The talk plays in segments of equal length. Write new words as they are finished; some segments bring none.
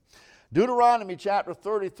Deuteronomy chapter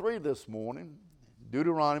 33 this morning.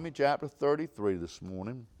 Deuteronomy chapter 33 this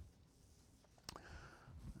morning.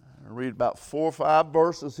 I'll read about 4 or 5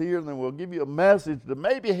 verses here, and then we'll give you a message to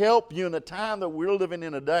maybe help you in the time that we're living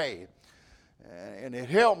in today. And it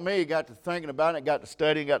helped me. Got to thinking about it, got to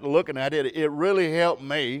studying, got to looking at it. It really helped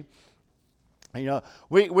me. You know,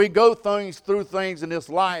 we go through things in this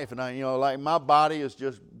life, and like my body is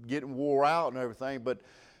just getting wore out and everything, but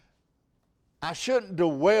I shouldn't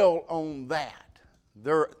dwell on that.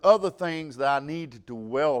 There are other things that I need to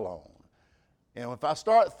dwell on. And if I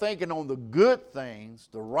start thinking on the good things,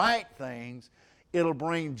 the right things, it'll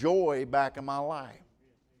bring joy back in my life.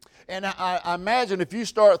 And I imagine if you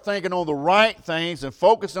start thinking on the right things and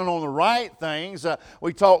focusing on the right things,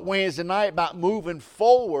 we talked Wednesday night about moving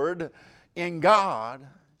forward in God,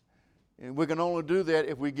 and we can only do that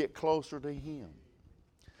if we get closer to Him.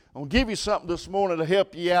 I'm going to give you something this morning to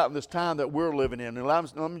help you out in this time that we're living in. And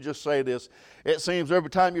let me just say this. It seems every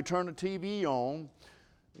time you turn the TV on,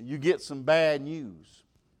 you get some bad news.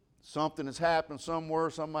 Something has happened somewhere.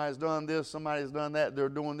 Somebody's done this. Somebody's done that. They're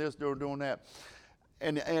doing this. They're doing that.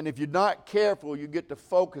 And if you're not careful, you get to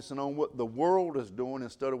focusing on what the world is doing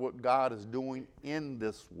instead of what God is doing in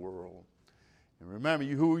this world. And remember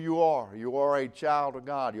who you are. You are a child of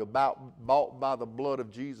God. You're bought by the blood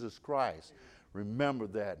of Jesus Christ. Remember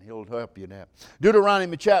that, and He'll help you in that.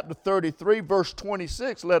 Deuteronomy chapter 33, verse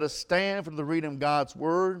 26. Let us stand for the reading of God's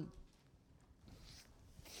Word.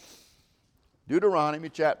 Deuteronomy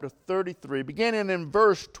chapter 33, beginning in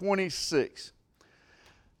verse 26.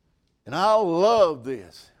 And I love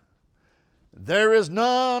this. There is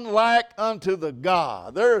none like unto the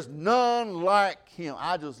God. There is none like Him.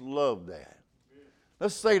 I just love that.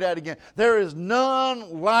 Let's say that again. There is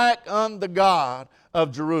none like unto the God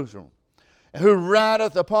of Jerusalem, who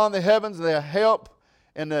rideth upon the heavens, their help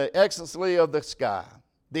in the excellency of the sky.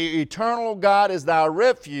 The eternal God is thy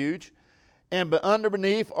refuge, and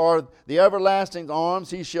underneath are the everlasting arms.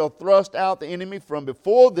 He shall thrust out the enemy from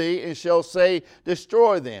before thee, and shall say,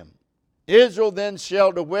 destroy them. Israel then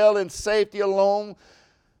shall dwell in safety alone.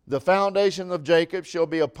 The foundation of Jacob shall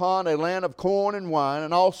be upon a land of corn and wine,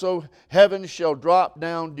 and also heaven shall drop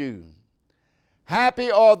down dew.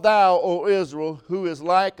 Happy art thou, O Israel, who is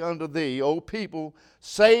like unto thee, O people,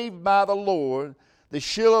 saved by the Lord, the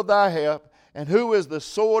shield of thy help, and who is the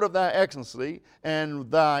sword of thy excellency,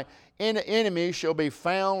 and thy enemies shall be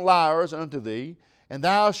found liars unto thee, and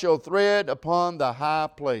thou shalt tread upon the high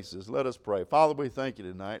places. Let us pray. Father, we thank you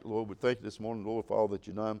tonight, Lord. We thank you this morning, Lord, for all that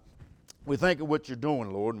you've done. We thank you for what you're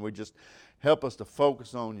doing, Lord, and we just help us to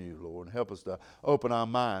focus on you, Lord, and help us to open our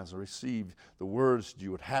minds and receive the words you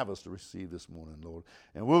would have us to receive this morning, Lord.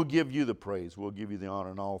 And we'll give you the praise. We'll give you the honor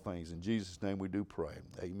in all things. In Jesus' name we do pray.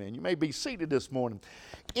 Amen. You may be seated this morning.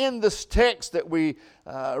 In this text that we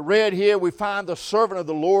read here, we find the servant of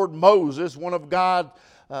the Lord, Moses, one of God's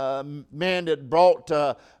man that brought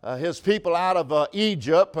his people out of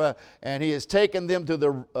Egypt, and he has taken them to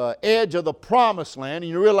the edge of the promised land. And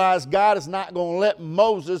you realize God is not going to let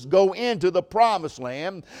Moses go into the promised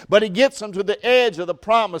land, but he gets them to the edge of the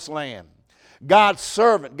promised land. God's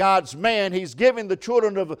servant, God's man, he's giving the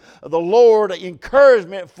children of the Lord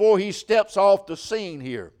encouragement before he steps off the scene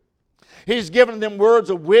here. He's given them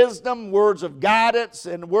words of wisdom, words of guidance,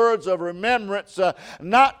 and words of remembrance,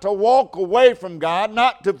 not to walk away from God,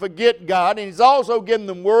 not to forget God. And He's also given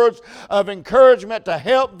them words of encouragement to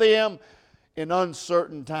help them in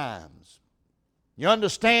uncertain times. You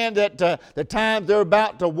understand that the times they're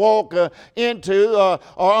about to walk into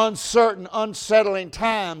are uncertain, unsettling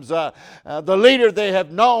times. The leader they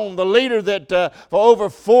have known, the leader that for over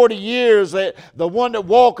 40 years, the one that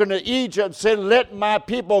walked into Egypt said, let my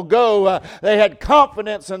people go. They had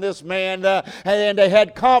confidence in this man, and they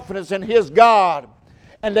had confidence in his God.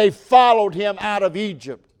 And they followed him out of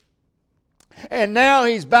Egypt. And now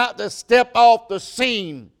he's about to step off the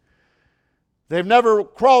scene. They've never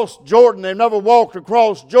crossed Jordan. They've never walked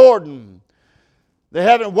across Jordan. They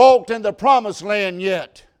haven't walked in the promised land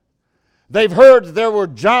yet. They've heard that there were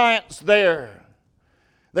giants there.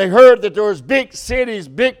 They heard that there was big cities,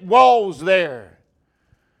 big walls there.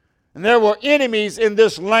 And there were enemies in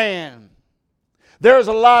this land. There's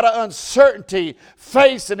a lot of uncertainty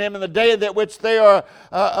facing them in the day that which they are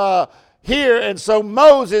here. And so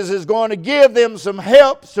Moses is going to give them some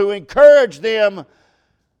help to encourage them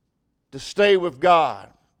to stay with God.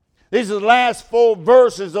 These are the last 4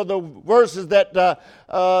 verses of the verses that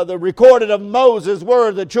the recorded of Moses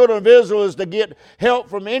were. The children of Israel is to get help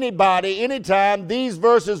from anybody, anytime. These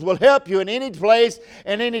verses will help you in any place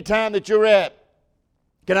and any time that you're at.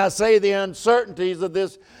 Can I say the uncertainties of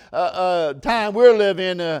this time we're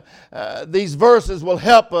living in, these verses will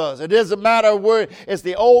help us. It doesn't matter where it's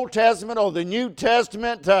the Old Testament or the New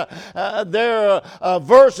Testament. There are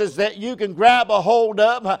verses that you can grab a hold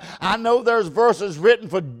of. I know there's verses written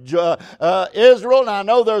for Israel, and I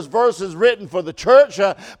know there's verses written for the church,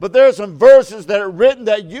 but there's some verses that are written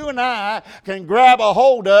that you and I can grab a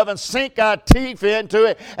hold of and sink our teeth into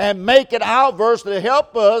it and make it our verse to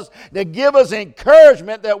help us, to give us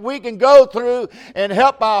encouragement that we can go through and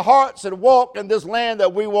help our hearts and walk in this land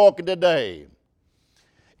that we walk in today.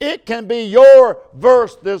 It can be your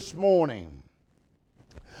verse this morning.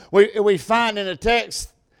 We find in the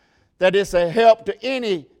text that it's a help to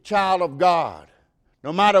any child of God.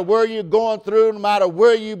 No matter where you're going through, no matter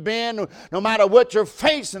where you've been, no matter what you're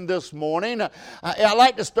facing this morning. I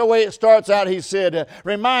like the way it starts out. He said,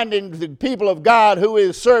 reminding the people of God who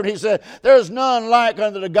he served, he said, there's none like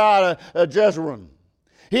unto the God of Jezreel.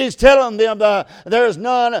 He's telling them there's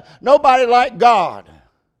nobody like God.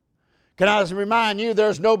 Can I remind you,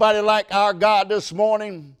 there's nobody like our God this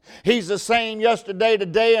morning. He's the same yesterday,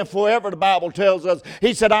 today, and forever, the Bible tells us.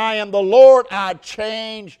 He said, I am the Lord, I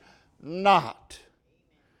change not.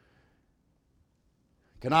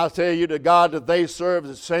 Can I tell you, the God that they serve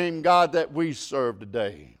is the same God that we serve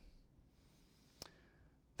today.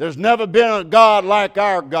 There's never been a God like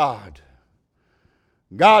our God.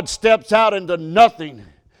 God steps out into nothing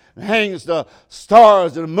and hangs the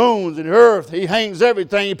stars and the moons and the earth. He hangs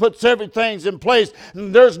everything. He puts everything in place.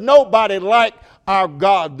 And there's nobody like our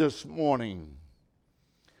God this morning.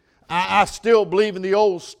 I still believe in the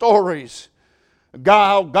old stories.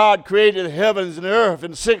 How God created the heavens and the earth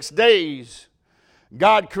in 6 days.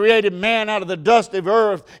 God created man out of the dust of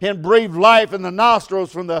earth and breathed life in the nostrils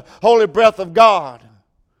from the holy breath of God.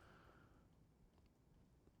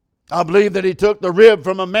 I believe that he took the rib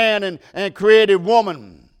from a man and created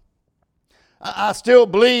woman. I still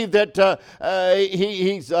believe that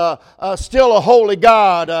he's still a holy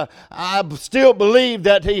God. I still believe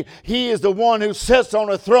that he is the one who sits on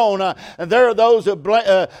the throne. And there are those who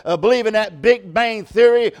believe in that Big Bang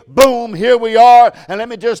Theory. Boom, here we are. And let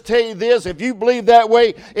me just tell you this. If you believe that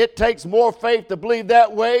way, it takes more faith to believe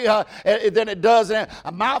that way than it does.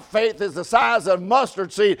 My faith is the size of a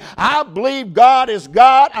mustard seed. I believe God is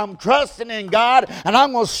God. I'm trusting in God. And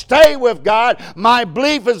I'm going to stay with God. My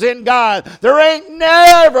belief is in God. There ain't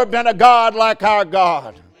never been a God like our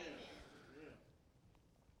God.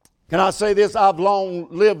 Can I say this? I've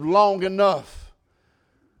lived long enough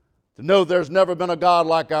to know there's never been a God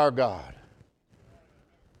like our God.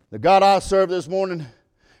 The God I serve this morning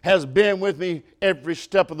has been with me every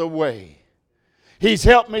step of the way. He's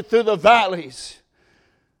helped me through the valleys.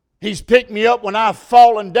 He's picked me up when I've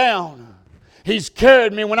fallen down. He's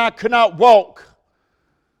carried me when I could not walk.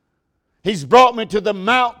 He's brought me to the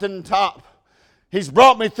mountaintop. He's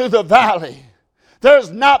brought me through the valley.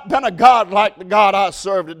 There's not been a God like the God I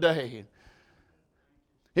serve today.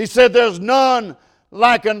 He said, there's none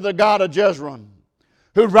like unto the God of Jezreel,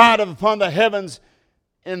 who rideth upon the heavens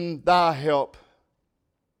in thy help.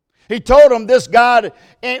 He told him this God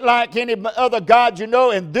ain't like any other God you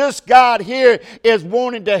know, and this God here is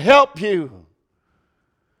wanting to help you.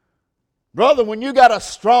 Brother, when you got a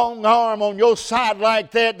strong arm on your side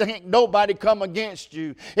like that, there ain't nobody come against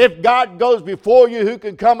you. If God goes before you, who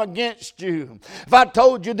can come against you? If I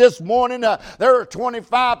told you this morning there are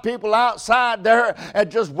 25 people outside there and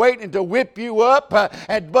just waiting to whip you up,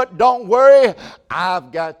 but don't worry,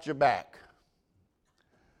 I've got your back.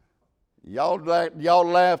 Y'all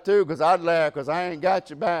laugh too, because I'd laugh because I ain't got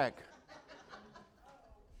your back.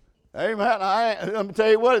 Amen. Let me tell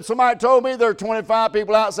you what, if somebody told me there are 25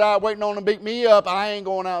 people outside waiting on to beat me up, I ain't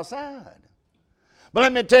going outside. But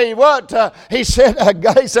let me tell you what, he said,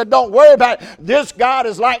 don't worry about it. This God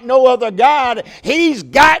is like no other God. He's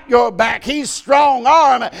got your back. He's strong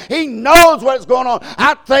arm. He knows what's going on.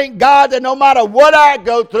 I thank God that no matter what I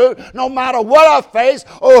go through, no matter what I face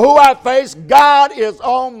or who I face, God is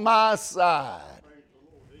on my side.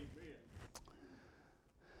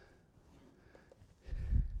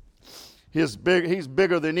 He's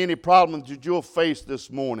bigger than any problem that you'll face this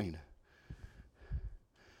morning.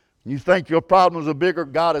 You think your problems are bigger,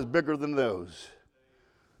 God is bigger than those.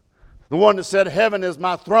 The one that said, heaven is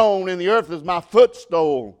my throne and the earth is my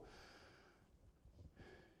footstool.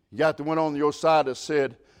 You got the one on your side that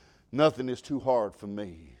said, nothing is too hard for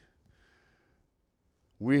me.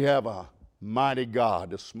 We have a mighty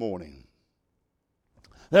God this morning.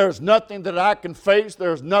 There's nothing that I can face.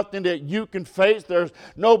 There's nothing that you can face. There's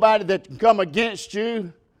nobody that can come against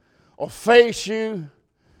you or face you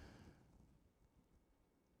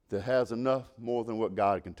that has enough more than what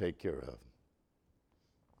God can take care of.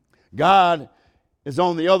 God is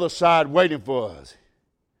on the other side waiting for us.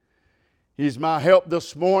 He's my help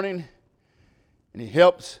this morning, and He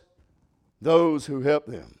helps those who help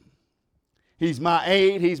them. He's my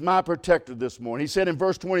aid. He's my protector this morning. He said in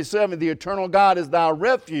verse 27, the eternal God is thy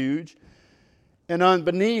refuge, and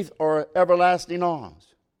underneath are everlasting arms.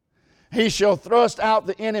 He shall thrust out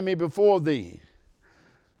the enemy before thee.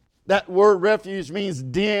 That word refuge means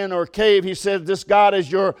den or cave. He says this God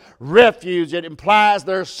is your refuge. It implies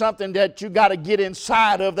there's something that you got to get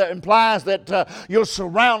inside of. That implies that you're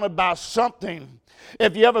surrounded by something.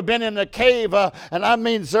 If you ever been in a cave, and I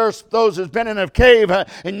mean there's those who's been in a cave,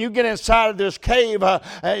 and you get inside of this cave,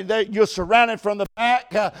 you're surrounded from the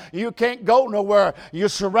back. You can't go nowhere. You're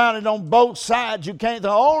surrounded on both sides. You can't. The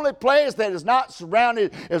only place that is not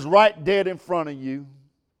surrounded is right dead in front of you.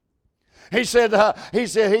 He said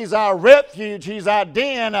He's our refuge. He's our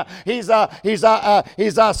den. He's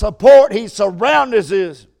our support. He surrounds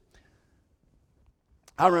us.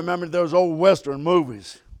 I remember those old Western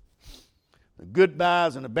movies. The good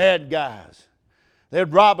guys and the bad guys.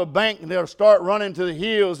 They'd rob a bank and they'll start running to the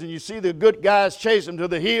hills, and you see the good guys chase them to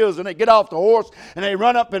the hills, and they get off the horse and they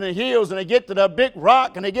run up in the hills and they get to the big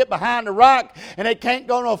rock and they get behind the rock and they can't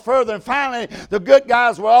go no further. And finally the good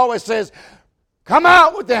guys will always says, come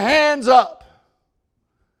out with the hands up.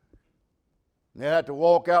 And they have to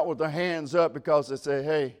walk out with their hands up because they say,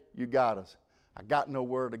 hey, you got us. I got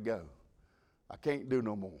nowhere to go. I can't do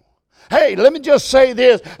no more. Hey, let me just say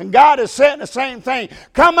this, and God is saying the same thing.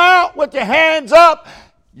 Come out with your hands up.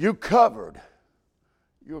 You covered.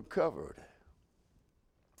 You're covered.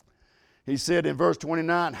 He said in verse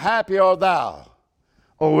 29, happy art thou,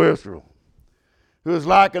 O Israel, who is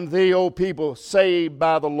like unto thee, O people, saved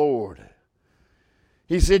by the Lord.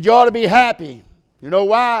 He said you ought to be happy. You know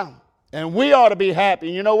why? And we ought to be happy.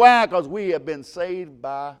 You know why? Because we have been saved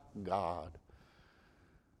by God.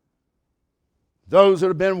 Those that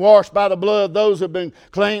have been washed by the blood, those who have been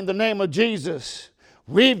claimed the name of Jesus,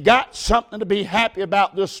 we've got something to be happy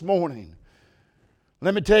about this morning.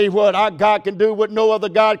 Let me tell you what, our God can do what no other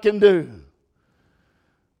God can do.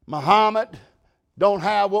 Muhammad don't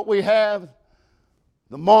have what we have.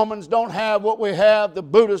 The Mormons don't have what we have. The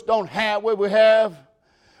Buddhists don't have what we have.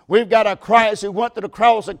 We've got a Christ who went to the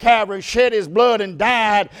cross of Calvary, shed His blood and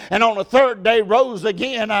died, and on the third day rose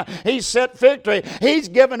again. He set victory. He's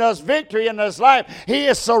given us victory in this life. He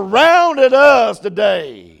has surrounded us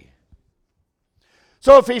today.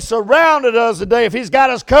 So if He surrounded us today, if He's got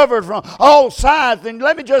us covered from all sides, then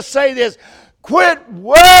let me just say this. Quit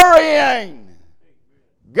worrying.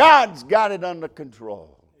 God's got it under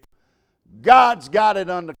control. God's got it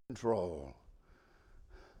under control.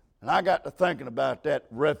 And I got to thinking about that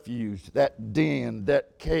refuge, that den,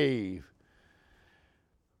 that cave.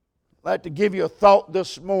 I'd like to give you a thought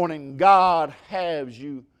this morning. God has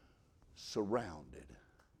you surrounded.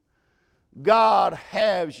 God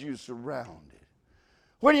has you surrounded.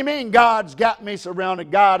 What do you mean God's got me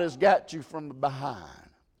surrounded? God has got you from behind.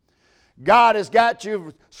 God has got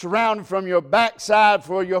you surrounded from your backside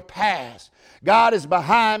for your past. God is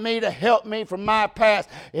behind me to help me from my past.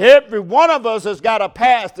 Every one of us has got a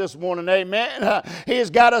past this morning, amen. He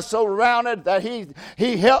has got us surrounded that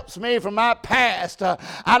He helps me from my past.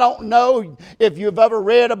 I don't know if you've ever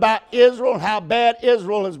read about Israel and how bad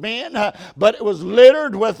Israel has been, but it was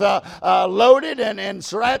littered with, loaded and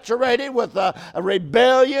saturated with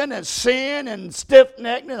rebellion and sin and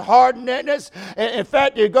stiff-neckedness, hard-neckedness. In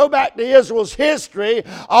fact, you go back to Israel's history,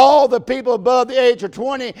 all the people above the age of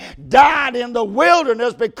 20 died in the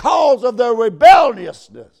wilderness because of their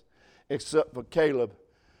rebelliousness, except for Caleb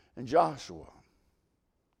and Joshua.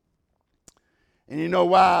 And you know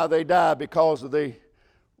why they died? Because they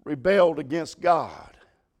rebelled against God.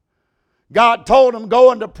 God told them,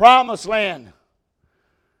 go into promised land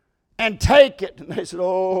and take it. And they said,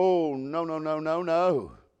 oh,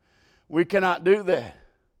 no. We cannot do that.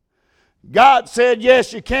 God said,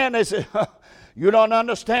 yes, you can. They said, you don't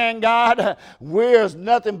understand, God. We're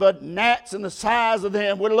nothing but gnats in the size of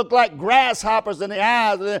them. We look like grasshoppers in the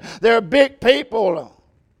eyes of them. They're big people.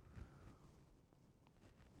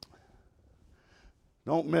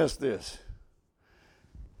 Don't miss this.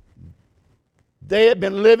 They had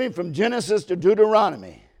been living from Genesis to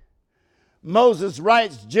Deuteronomy. Moses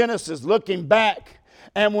writes Genesis looking back.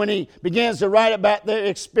 And when he begins to write about their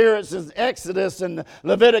experiences, Exodus and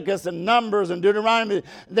Leviticus and Numbers and Deuteronomy,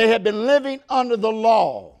 they had been living under the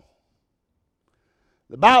law.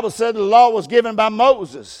 The Bible said the law was given by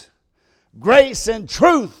Moses. Grace and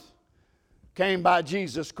truth came by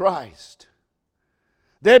Jesus Christ.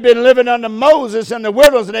 They've been living under Moses in the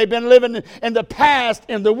wilderness, and they've been living in the past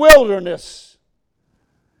in the wilderness.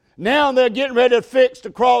 Now they're getting ready to fix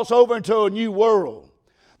to cross over into a new world,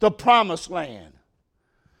 the promised land.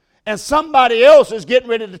 And somebody else is getting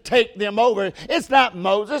ready to take them over. It's not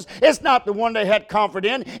Moses. It's not the one they had comfort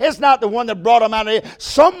in. It's not the one that brought them out of there.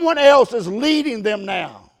 Someone else is leading them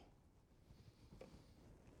now.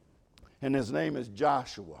 And his name is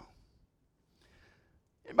Joshua.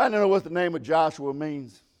 Anybody know what the name of Joshua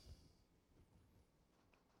means?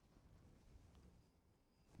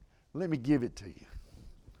 Let me give it to you.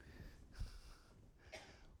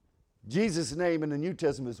 Jesus' name in the New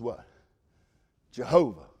Testament is what?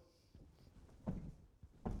 Jehovah.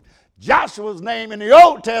 Joshua's name in the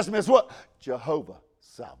Old Testament is what? Jehovah,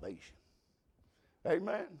 salvation.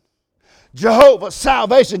 Amen. Jehovah,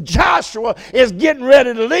 salvation. Joshua is getting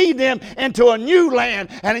ready to lead them into a new land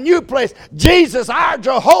and a new place. Jesus, our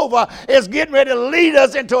Jehovah, is getting ready to lead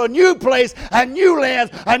us into a new place, a new land,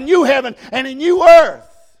 a new heaven, and a new earth.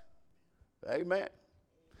 Amen.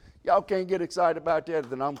 Y'all can't get excited about that,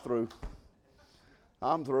 then I'm through.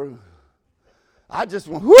 I'm through. I just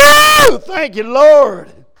want, whoo! Thank you,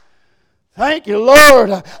 Lord. Thank you,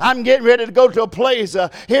 Lord. I'm getting ready to go to a place.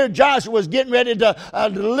 Here Joshua's getting ready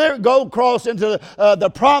to go across into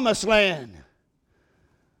the promised land.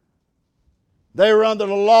 They were under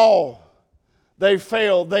the law. They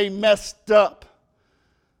failed. They messed up.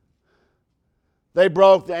 They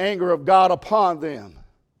brought the anger of God upon them.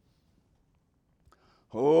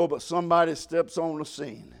 Oh, but somebody steps on the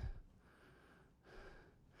scene.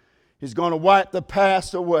 He's going to wipe the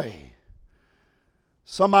past away.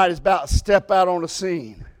 Somebody's about to step out on the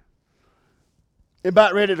scene. They're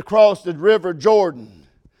about ready to cross the river Jordan.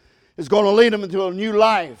 It's going to lead them into a new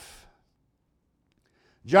life.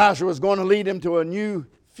 Joshua is going to lead them to a new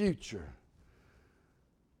future.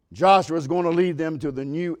 Joshua is going to lead them to the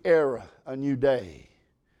new era, a new day.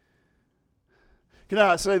 Can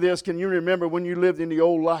I say this? Can you remember when you lived in the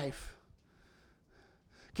old life?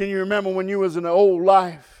 Can you remember when you was in the old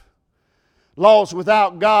life? Lost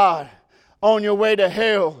without God, on your way to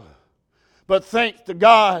hell. But thanks to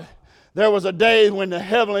God, there was a day when the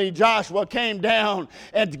heavenly Joshua came down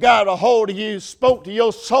and got a hold of you, spoke to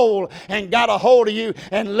your soul and got a hold of you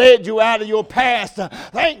and led you out of your past.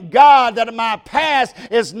 Thank God that my past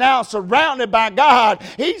is now surrounded by God.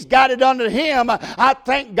 He's got it under Him. I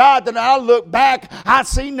thank God that I look back, I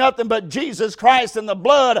see nothing but Jesus Christ and the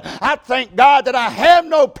blood. I thank God that I have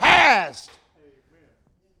no past.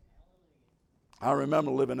 I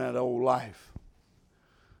remember living that old life.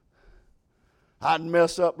 I'd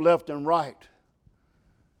mess up left and right.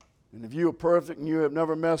 And if you are perfect and you have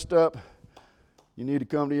never messed up, you need to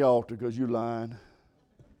come to the altar because you're lying.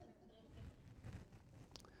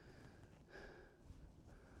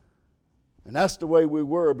 And that's the way we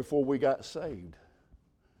were before we got saved.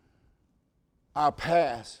 Our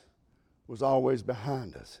past was always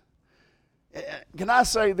behind us. Can I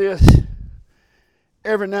say this?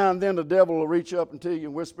 Every now and then the devil will reach up and tell you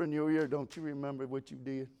and whisper in your ear, don't you remember what you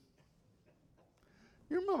did?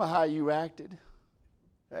 You remember how you acted?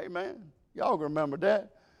 Amen. Y'all remember that?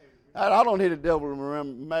 I don't need the devil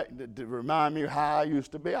to remind me how I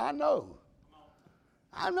used to be. I know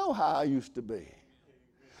how I used to be.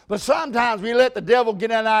 But sometimes we let the devil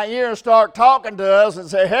get in our ear and start talking to us and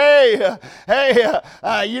say,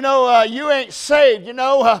 you ain't saved.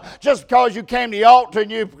 Just because you came to the altar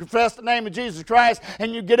and you profess the name of Jesus Christ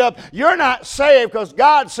and you get up, you're not saved because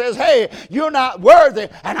God says, hey, you're not worthy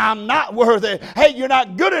and I'm not worthy. Hey, you're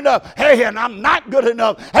not good enough. Hey, and I'm not good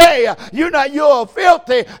enough. Hey, you're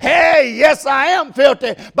filthy. Hey, yes, I am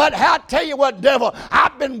filthy. But I tell you what, devil,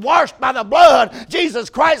 I've been washed by the blood. Jesus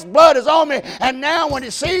Christ's blood is on me. And now when He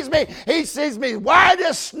sees me white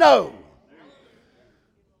as snow.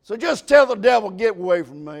 So just tell the devil, get away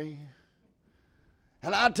from me.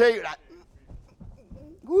 And I'll tell you,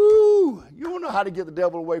 you want to know how to get the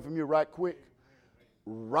devil away from you right quick?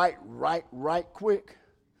 Right quick.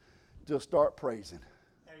 Just start praising.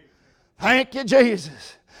 Thank you,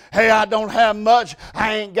 Jesus. Hey, I don't have much.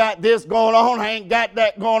 I ain't got this going on. I ain't got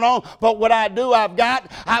that going on. But what I do, I've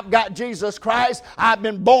got Jesus Christ. I've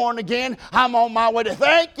been born again. I'm on my way to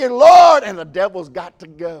thank you, Lord. And the devil's got to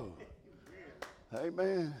go.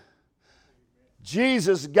 Amen.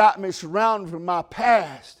 Jesus got me surrounded from my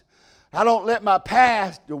past. I don't let my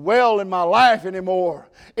past dwell in my life anymore.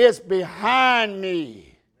 It's behind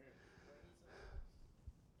me.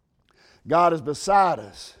 God is beside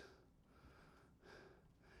us.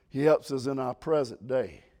 He helps us in our present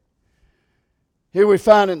day. Here we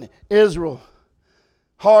find in Israel,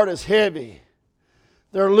 heart is heavy.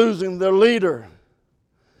 They're losing their leader.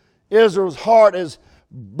 Israel's heart is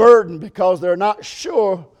burdened because they're not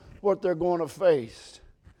sure what they're going to face.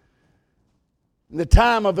 The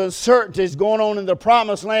time of uncertainty is going on in the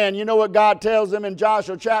promised land. You know what God tells them in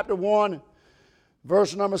Joshua chapter 1,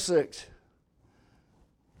 verse number 6.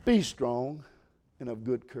 Be strong and of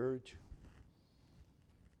good courage.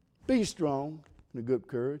 Be strong and of good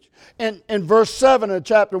courage. And in verse 7 of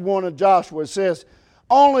chapter 1 of Joshua, it says,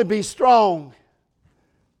 only be strong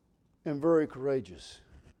and very courageous.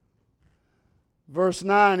 Verse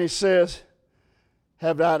 9, he says,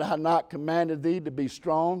 have I not commanded thee to be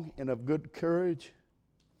strong and of good courage?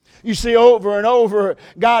 You see, over and over,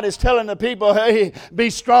 God is telling the people, hey, be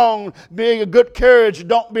strong, be of good courage,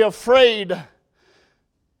 don't be afraid.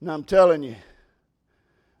 And I'm telling you,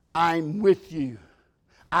 I'm with you.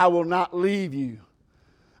 I will not leave you.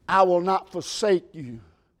 I will not forsake you.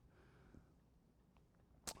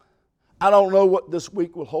 I don't know what this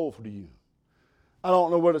week will hold for you. I don't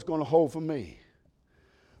know what it's going to hold for me.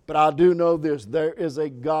 But I do know this, there is a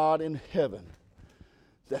God in heaven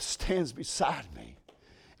that stands beside me.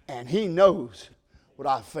 And He knows what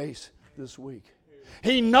I face this week.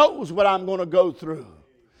 He knows what I'm going to go through.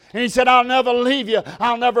 And He said, I'll never leave you.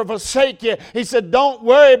 I'll never forsake you. He said, don't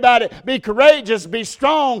worry about it. Be courageous, be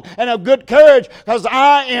strong, and of good courage, because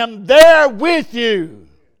I am there with you.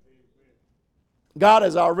 God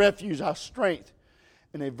is our refuge, our strength,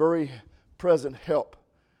 and a very present help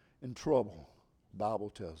in trouble. The Bible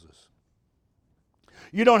tells us.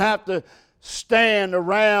 You don't have to stand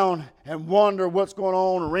around and wonder what's going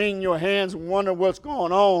on, wring your hands and wonder what's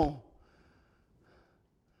going on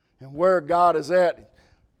and where God is at.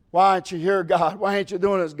 Why aren't you here, God? Why ain't you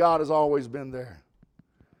doing this? God has always been there.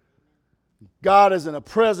 God is in a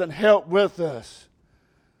present help with us.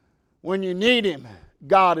 When you need Him,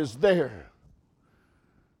 God is there.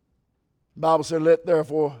 The Bible said, let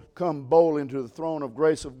therefore come boldly into the throne of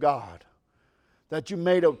grace of God, that you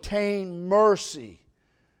may obtain mercy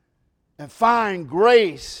and find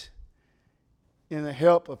grace in the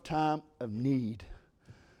help of time of need.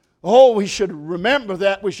 Oh, we should remember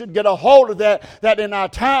that. We should get a hold of that in our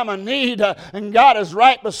time of need, and God is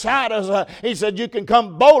right beside us. He said you can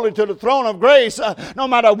come boldly to the throne of grace no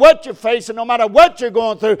matter what you're facing, no matter what you're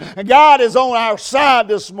going through. And God is on our side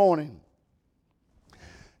this morning.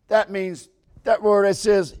 That means, that word that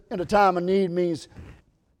says in a time of need means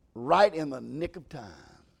right in the nick of time.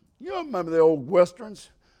 You remember the old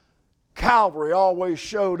westerns? Calvary always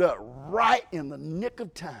showed up right in the nick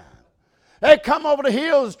of time. They come over the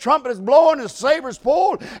hills, the trumpet is blowing, the saber's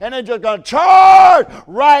pulled, and they're just going to charge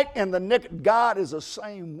right in the nick. God is the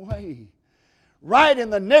same way. Right in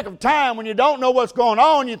the nick of time when you don't know what's going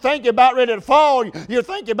on, you think you're about ready to fall, you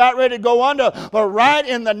think you're about ready to go under, but right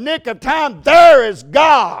in the nick of time, there is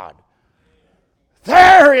God.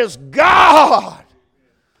 There is God.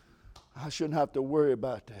 I shouldn't have to worry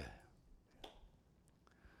about that.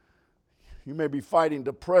 You may be fighting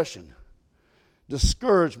depression,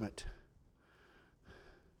 discouragement.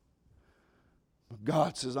 But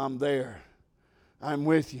God says, I'm there. I'm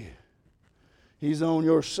with you. He's on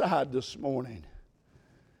your side this morning.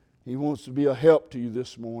 He wants to be a help to you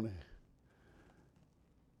this morning.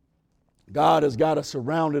 God has got us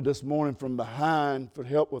surrounded this morning from behind for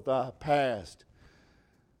help with our past.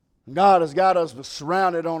 God has got us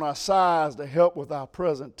surrounded on our sides to help with our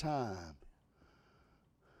present time.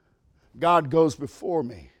 God goes before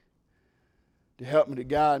me to help me, to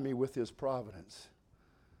guide me with His providence.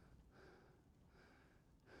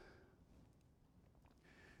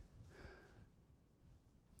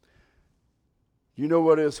 You know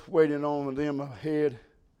what is waiting on them ahead?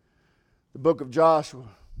 The book of Joshua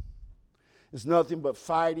is nothing but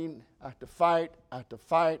fighting after fight after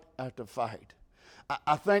fight after fight.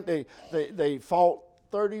 I think they fought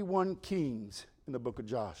 31 kings in the book of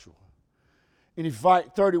Joshua. And if you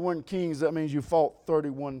fight 31 kings, that means you fought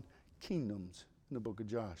 31 kingdoms in the book of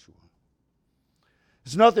Joshua.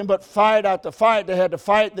 It's nothing but fight after fight. They had to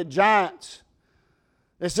fight the giants.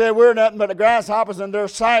 They said, we're nothing but the grasshoppers in their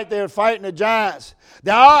sight. They were fighting the giants.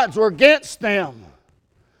 The odds were against them.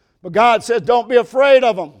 But God says, don't be afraid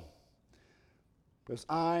of them, because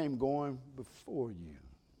I am going before you.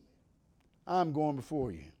 I'm going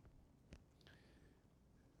before you.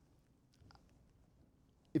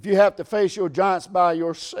 If you have to face your giants by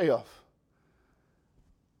yourself,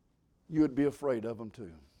 you would be afraid of them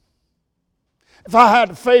too. If I had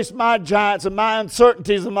to face my giants and my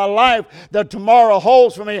uncertainties in my life that tomorrow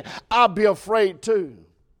holds for me, I'd be afraid too.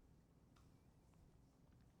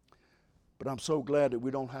 But I'm so glad that we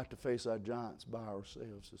don't have to face our giants by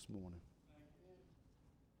ourselves this morning.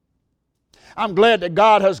 I'm glad that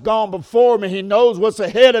God has gone before me. He knows what's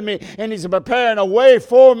ahead of me, and He's preparing a way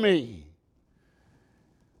for me.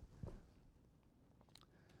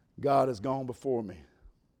 God has gone before me.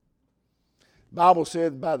 The Bible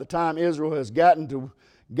said by the time Israel has gotten to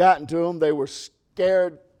them, they were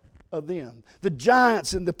scared of them. The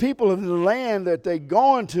giants and the people of the land that they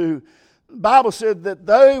gone to, the Bible said that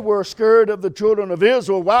they were scared of the children of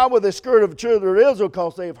Israel. Why were they scared of the children of Israel?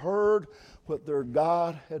 Because they've heard what their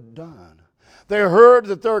God had done. They heard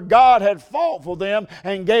that their God had fought for them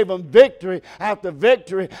and gave them victory after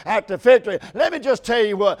victory after victory. Let me just tell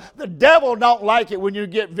you what, the devil don't like it when you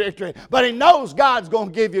get victory, but he knows God's going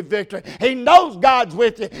to give you victory. He knows God's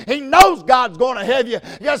with you. He knows God's going to have you.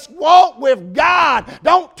 Just walk with God.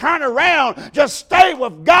 Don't turn around. Just stay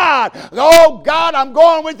with God. Oh, God, I'm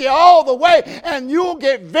going with you all the way, and you'll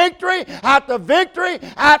get victory after victory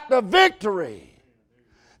after victory.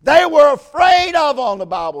 They were afraid of them, the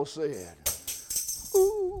Bible said.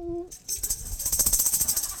 Ooh.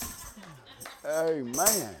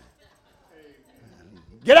 Amen.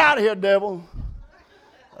 Get out of here, devil.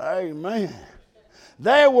 Amen.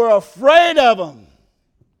 They were afraid of him.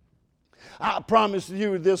 I promise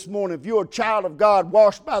you this morning, if you're a child of God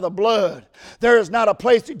washed by the blood, there is not a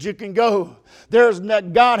place that you can go.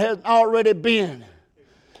 God has already been.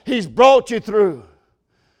 He's brought you through.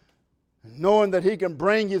 Knowing that He can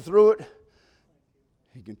bring you through it,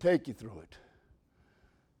 He can take you through it.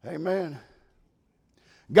 Amen.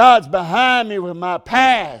 God's behind me with my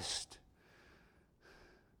past.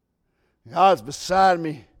 God's beside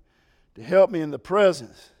me to help me in the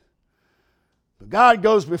present. But God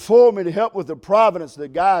goes before me to help with the providence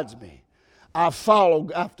that guides me. I follow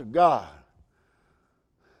after God.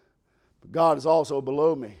 But God is also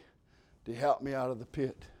below me to help me out of the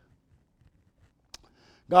pit.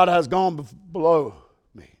 God has gone below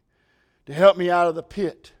me to help me out of the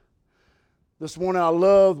pit. This morning I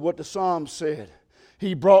love what the Psalm said.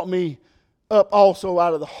 He brought me up also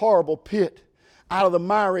out of the horrible pit, out of the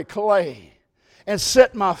miry clay, and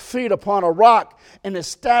set my feet upon a rock and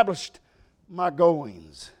established my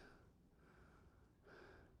goings.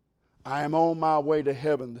 I am on my way to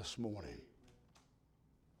heaven this morning.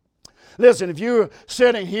 Listen, if you're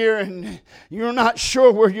sitting here and you're not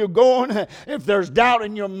sure where you're going, if there's doubt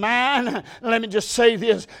in your mind, let me just say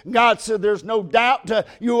this. God said there's no doubt.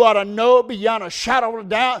 You ought to know beyond a shadow of a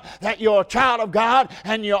doubt that you're a child of God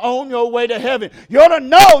and you're on your way to heaven. You ought to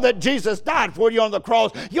know that Jesus died for you on the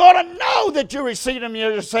cross. You ought to know that you received Him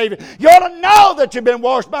as your Savior. You ought to know that you've been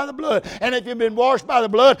washed by the blood. And if you've been washed by the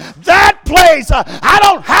blood, that place, I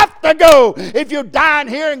don't have to go. If you're dying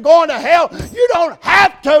here and going to hell, you don't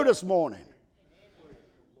have to this morning.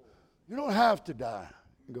 You don't have to die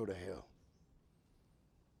and go to hell.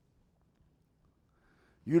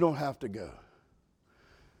 You don't have to go.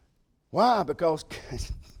 Why? Because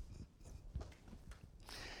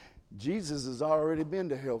Jesus has already been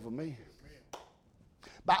to hell for me.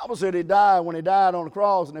 Bible said He died when He died on the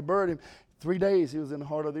cross and they buried Him. 3 days He was in the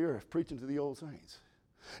heart of the earth preaching to the old saints.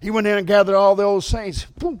 He went in and gathered all the old saints.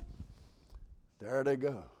 Boom. There they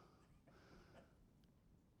go.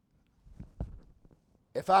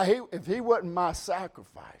 If He wasn't my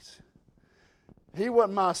sacrifice, He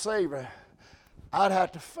wasn't my Savior, I'd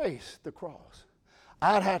have to face the cross.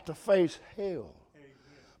 I'd have to face hell.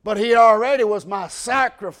 But He already was my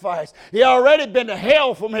sacrifice. He already been to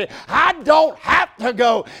hell for me. I don't have to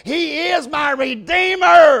go. He is my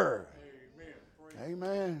Redeemer.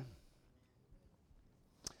 Amen.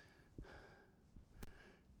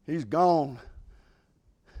 He's gone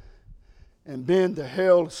and been to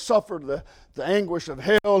hell, suffered the anguish of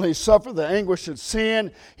hell. He suffered the anguish of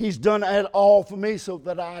sin. He's done it all for me so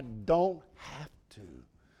that I don't have to.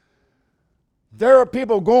 There are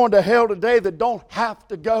people going to hell today that don't have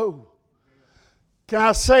to go. Can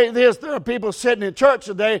I say this? There are people sitting in church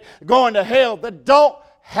today going to hell that don't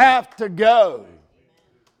have to go.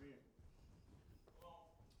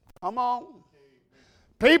 Come on.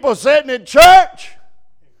 People sitting in church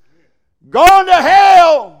going to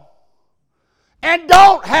hell and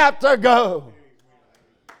don't have to go.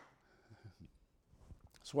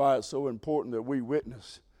 That's why it's so important that we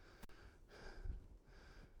witness.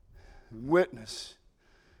 Witness.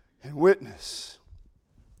 And witness.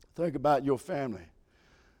 Think about your family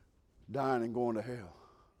dying and going to hell.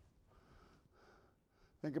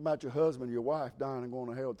 Think about your husband, your wife dying and going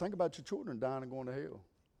to hell. Think about your children dying and going to hell.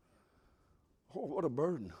 Oh, what a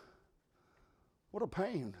burden. What a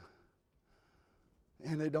pain.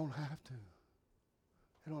 And they don't have to.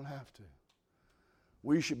 They don't have to.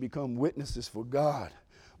 We should become witnesses for God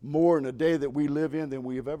more in the day that we live in than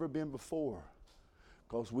we have ever been before,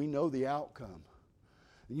 because we know the outcome.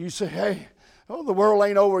 And you say, hey, the world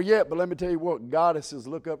ain't over yet, but let me tell you what, God says,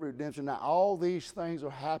 look up redemption. Now, all these things are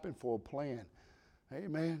happening for a plan.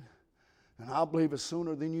 Amen. And I believe it's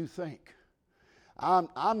sooner than you think. I'm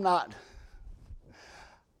not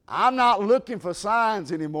I'm not looking for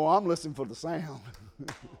signs anymore. I'm listening for the sound.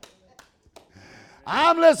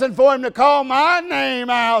 I'm listening for him to call my name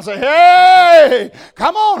out. Say, hey,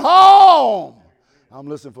 come on home. I'm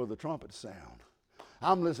listening for the trumpet sound.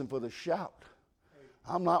 I'm listening for the shout.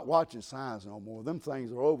 I'm not watching signs no more. Them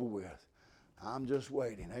things are over with. I'm just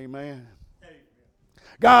waiting. Amen.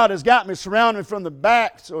 God has got me surrounded from the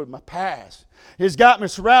back, so my past. He's got me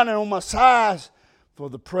surrounded on my sides for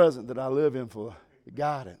the present that I live in, for the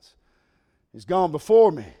guidance. He's gone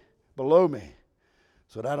before me, below me,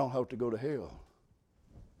 so that I don't have to go to hell.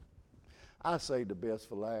 I saved the best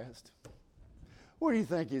for last. Where do you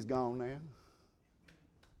think he's gone now?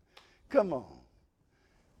 Come on.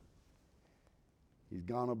 He's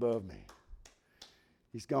gone above me.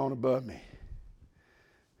 He's gone above me.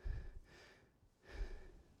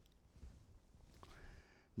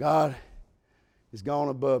 God is gone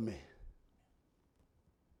above me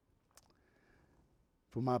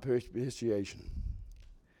for my propitiation.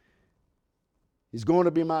 He's going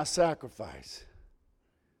to be my sacrifice.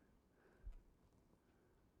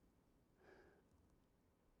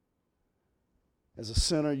 As a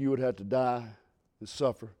sinner, you would have to die and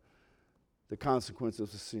suffer the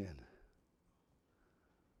consequences of sin.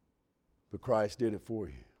 But Christ did it for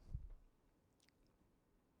you.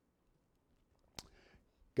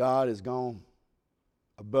 God has gone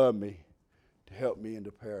above me to help me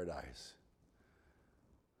into paradise.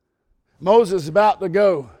 Moses is about to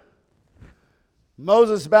go.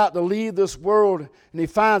 Moses is about to leave this world, and he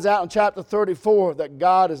finds out in chapter 34 that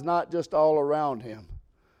God is not just all around him,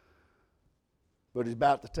 but he's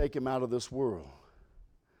about to take him out of this world.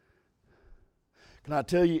 Can I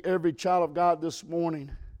tell you, every child of God this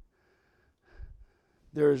morning,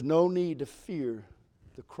 there is no need to fear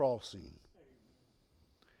the crossing.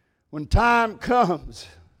 When time comes,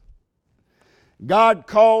 God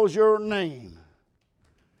calls your name.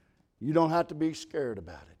 You don't have to be scared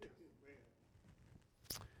about it,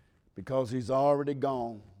 because he's already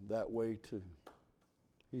gone that way too.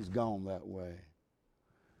 He's gone that way.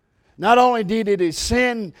 Not only did he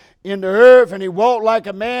descend into earth and he walked like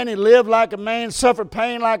a man, he lived like a man, suffered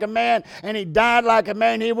pain like a man, and he died like a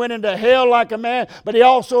man. He went into hell like a man, but he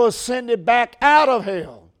also ascended back out of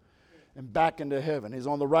hell and back into heaven. He's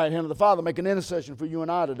on the right hand of the Father making intercession for you and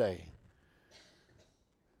I today.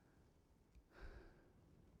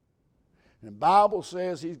 And the Bible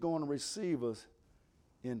says he's going to receive us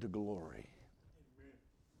into glory.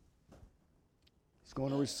 He's going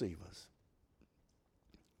to receive us.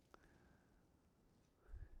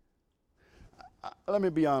 Let me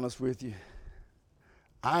be honest with you.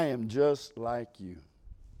 I am just like you.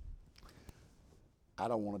 I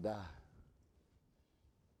don't want to die.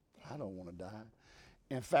 I don't want to die.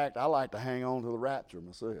 In fact, I like to hang on to the rapture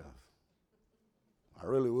myself. I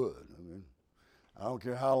really would. I mean, I don't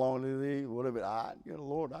care how long it is, whatever.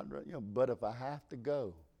 Lord, but if I have to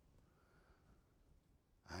go,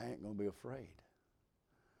 I ain't going to be afraid.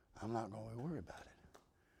 I'm not going to worry about it.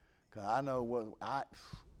 Because I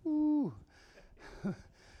know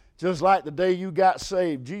just like the day you got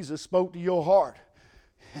saved, Jesus spoke to your heart.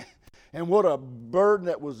 And what a burden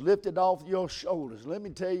that was lifted off your shoulders. Let me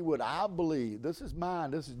tell you what I believe. This is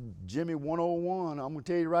mine. This is Jimmy 101. I'm going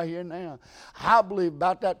to tell you right here now. I believe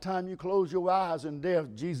about that time you close your eyes in death,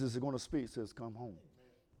 Jesus is going to speak. Says, come home.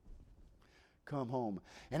 Come home.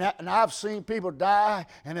 And I've seen people die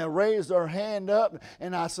and they raise their hand up.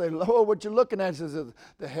 And I say, Lord, what you looking at? He says,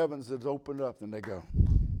 the heavens has opened up. And they go.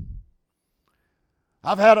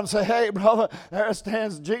 I've had them say, hey, brother, there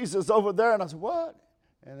stands Jesus over there. And I said, what?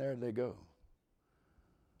 And there they go.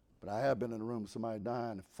 But I have been in a room with somebody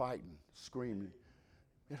dying, fighting, screaming.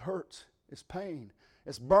 It hurts. It's pain.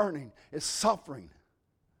 It's burning. It's suffering.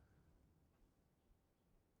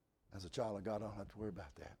 As a child of God, I don't have to worry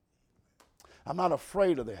about that. I'm not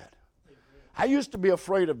afraid of that. I used to be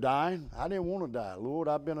afraid of dying. I didn't want to die. Lord,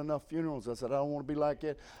 I've been enough funerals. I said, I don't want to be like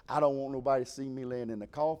that. I don't want nobody to see me laying in the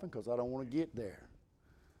coffin because I don't want to get there.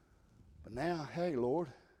 But now, hey, Lord,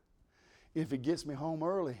 if it gets me home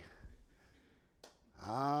early,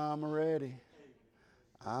 I'm ready.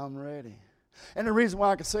 I'm ready. And the reason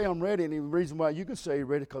why I can say I'm ready, and the reason why you can say you're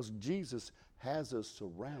ready, because Jesus has us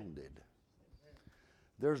surrounded.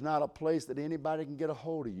 There's not a place that anybody can get a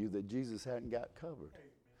hold of you that Jesus hadn't got covered.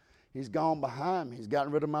 He's gone behind me. He's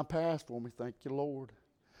gotten rid of my past for me. Thank you, Lord.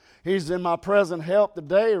 He's in my present help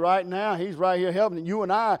today, right now. He's right here helping you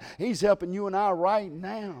and I. He's helping you and I right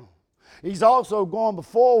now. He's also going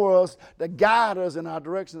before us to guide us in our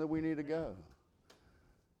direction that we need to go.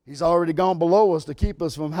 He's already gone below us to keep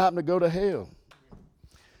us from having to go to hell.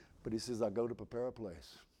 But he says, I go to prepare a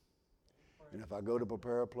place. And if I go to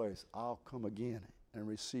prepare a place, I'll come again and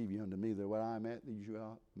receive you unto me, that where I am at, these you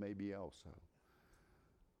may be also.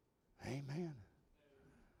 Amen.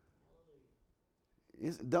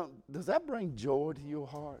 Does that bring joy to your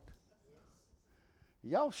heart?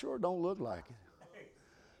 Y'all sure don't look like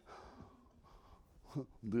it.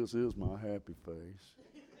 This is my happy face.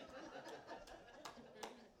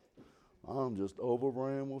 I'm just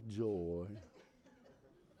overran with joy.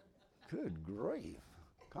 Good grief.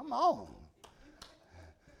 Come on.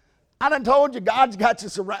 I done told you God's got you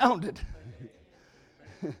surrounded.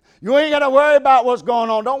 You ain't got to worry about what's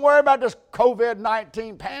going on. Don't worry about this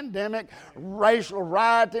COVID-19 pandemic, racial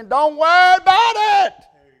rioting. Don't worry about it.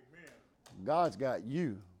 Amen. God's got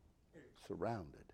you surrounded.